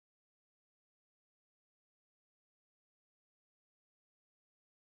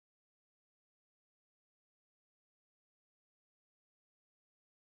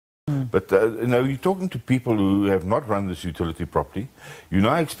But, you're talking to people who have not run this utility properly. You're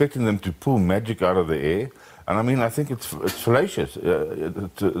now expecting them to pull magic out of the air. And I mean, I think it's fallacious.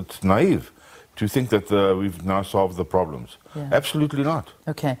 It's naive to think that we've now solved the problems. Yeah. Absolutely not.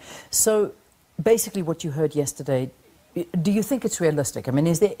 Okay. So basically what you heard yesterday, do you think it's realistic? I mean,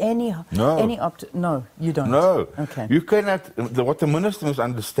 is there any... No, you don't? No. Okay. You cannot... What the minister must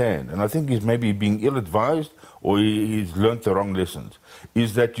understand, and I think he's maybe being ill-advised or he's learnt the wrong lessons,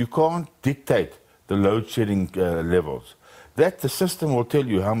 is that you can't dictate the load-shedding levels. That the system will tell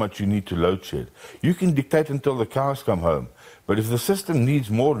you how much you need to load shed. You can dictate until the cows come home. But if the system needs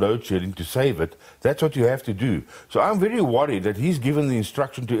more load shedding to save it, that's what you have to do. So I'm very worried that he's given the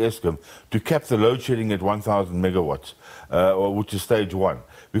instruction to Escom to cap the load shedding at 1,000 megawatts, which is stage 1.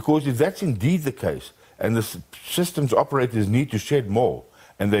 Because if that's indeed the case, and the system's operators need to shed more,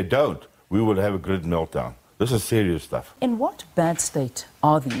 and they don't, we will have a grid meltdown. This is serious stuff. In what bad state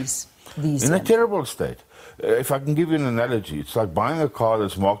are these? In a terrible state. If I can give you an analogy, it's like buying a car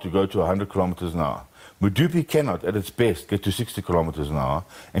that's marked to go to 100 kilometers an hour. Mudupi cannot, at its best, get to 60 kilometers an hour,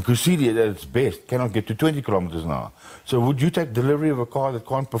 and Kusidi, at its best, cannot get to 20 kilometers an hour. So would you take delivery of a car that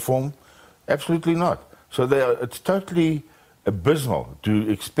can't perform? Absolutely not. So it's totally abysmal to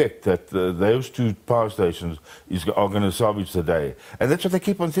expect that those two power stations are going to salvage the day. And that's what they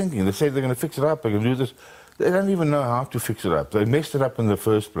keep on thinking. They say they're going to fix it up, they're going to do this. They don't even know how to fix it up. They messed it up in the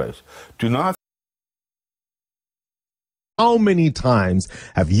first place. To now... How many times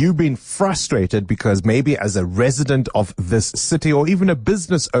have you been frustrated because maybe as a resident of this city or even a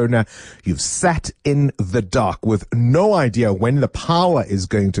business owner, you've sat in the dark with no idea when the power is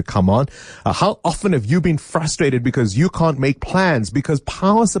going to come on? How often have you been frustrated because you can't make plans because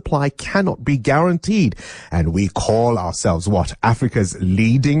power supply cannot be guaranteed? And we call ourselves what? Africa's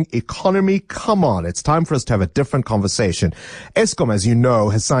leading economy? Come on, it's time for us to have a different conversation. Escom, as you know,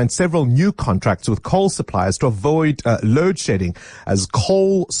 has signed several new contracts with coal suppliers to avoid load shedding as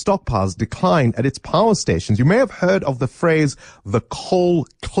coal stockpiles decline at its power stations. You may have heard of the phrase the coal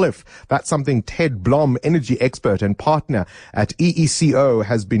cliff. That's something Ted Blom, energy expert and partner at EECO,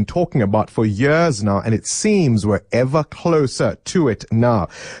 has been talking about for years now, and it seems we're ever closer to it now.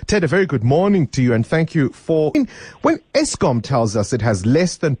 Ted, a very good morning to you, and thank you for... When Escom tells us it has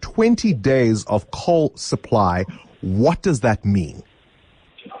less than 20 days of coal supply, what does that mean?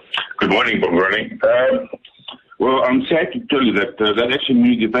 Good morning, Bongrani. Well, I'm sad to tell you that that actually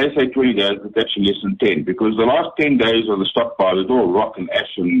means if they say 20 days, it's actually less than 10, because the last 10 days of the stockpile is all rock and ash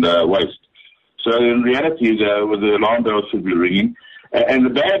and waste. So in reality, the alarm bells should be ringing. And the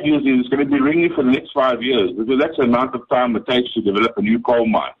bad news is it's going to be ringing for the next 5 years, because that's the amount of time it takes to develop a new coal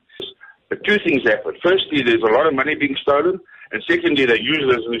mine. But two things happen. Firstly, there's a lot of money being stolen, and secondly, they use it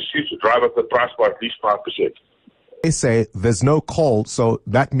as an excuse to drive up the price by at least 5%. They say there's no coal, so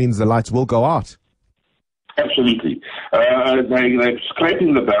that means the lights will go out. Absolutely. They're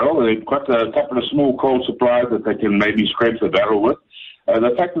scraping the barrel. They've got a couple of small coal supplies that they can maybe scrape the barrel with.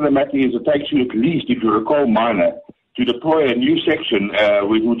 The fact of the matter is it takes you at least, if you're a coal miner, to deploy a new section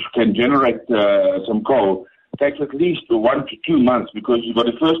which can generate some coal. It takes at least 1 to 2 months, because you've got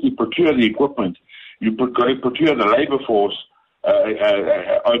to firstly procure the equipment. You've got to procure the labor force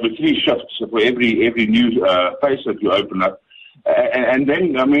over 3 shifts for every new face that you open up. And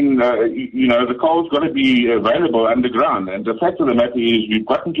then, I mean, the coal's got to be available underground. And the fact of the matter is we've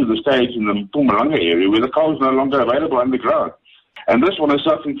gotten to the stage in the Mpumalanga area where the coal's no longer available underground. And this one is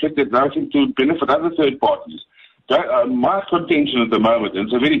self-inflicted, I think, to benefit other third parties. My contention at the moment, and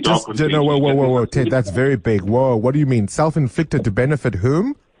it's a very dark contention. No, whoa, Ted, that's very big. Whoa, what do you mean? Self-inflicted to benefit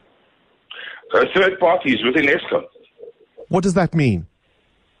whom? Third parties within Escom. What does that mean?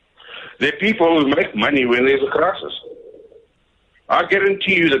 They're people who make money when there's a crisis. I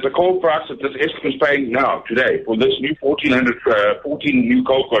guarantee you that the coal price that this Escom is paying now, today, for this new 14 new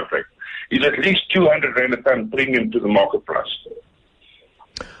coal contract, is at least 200 Rand a ton premium to the market price.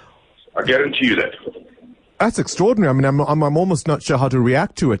 I guarantee you that. That's extraordinary. I mean, I'm almost not sure how to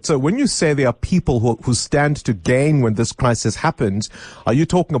react to it. So when you say there are people who stand to gain when this crisis happens, are you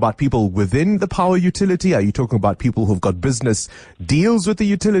talking about people within the power utility? Are you talking about people who've got business deals with the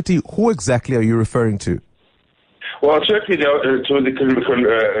utility? Who exactly are you referring to? Well, certainly to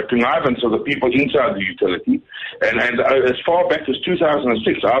the connivance of the people inside the utility. And as far back as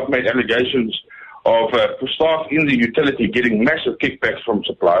 2006, I've made allegations of staff in the utility getting massive kickbacks from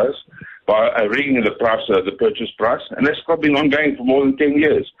suppliers by rigging the price, the purchase price. And that's been ongoing for more than 10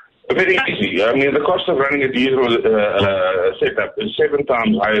 years. Very easy. I mean, the cost of running a diesel setup is 7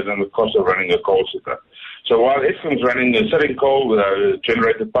 times higher than the cost of running a coal setup. So while Eskom's running a sitting coal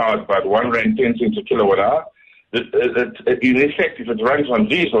generated power at about 1 Rand 10 cents a kilowatt hour, that in effect, if it runs on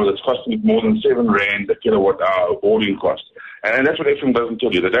diesel, it's costing it more than 7 rand a kilowatt hour all-in cost. And that's what Escom doesn't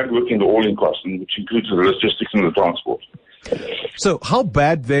tell you. They don't work in the all-in cost, which includes the logistics and the transport. So how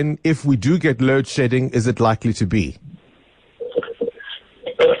bad then, if we do get load shedding, is it likely to be?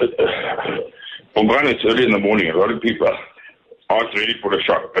 It's early in the morning. A lot of people aren't ready for a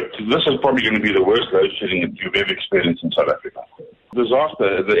shock. But this is probably going to be the worst load shedding that you've ever experienced in South Africa.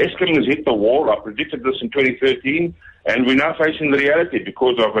 Disaster. The Escom has hit the wall. I predicted this in 2013, and we're now facing the reality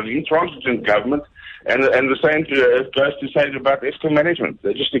because of an intransigent government. And the same goes to say about Escom management.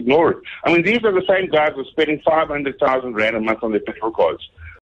 They just ignore it. I mean, these are the same guys who are spending 500,000 rand a month on their petrol cards.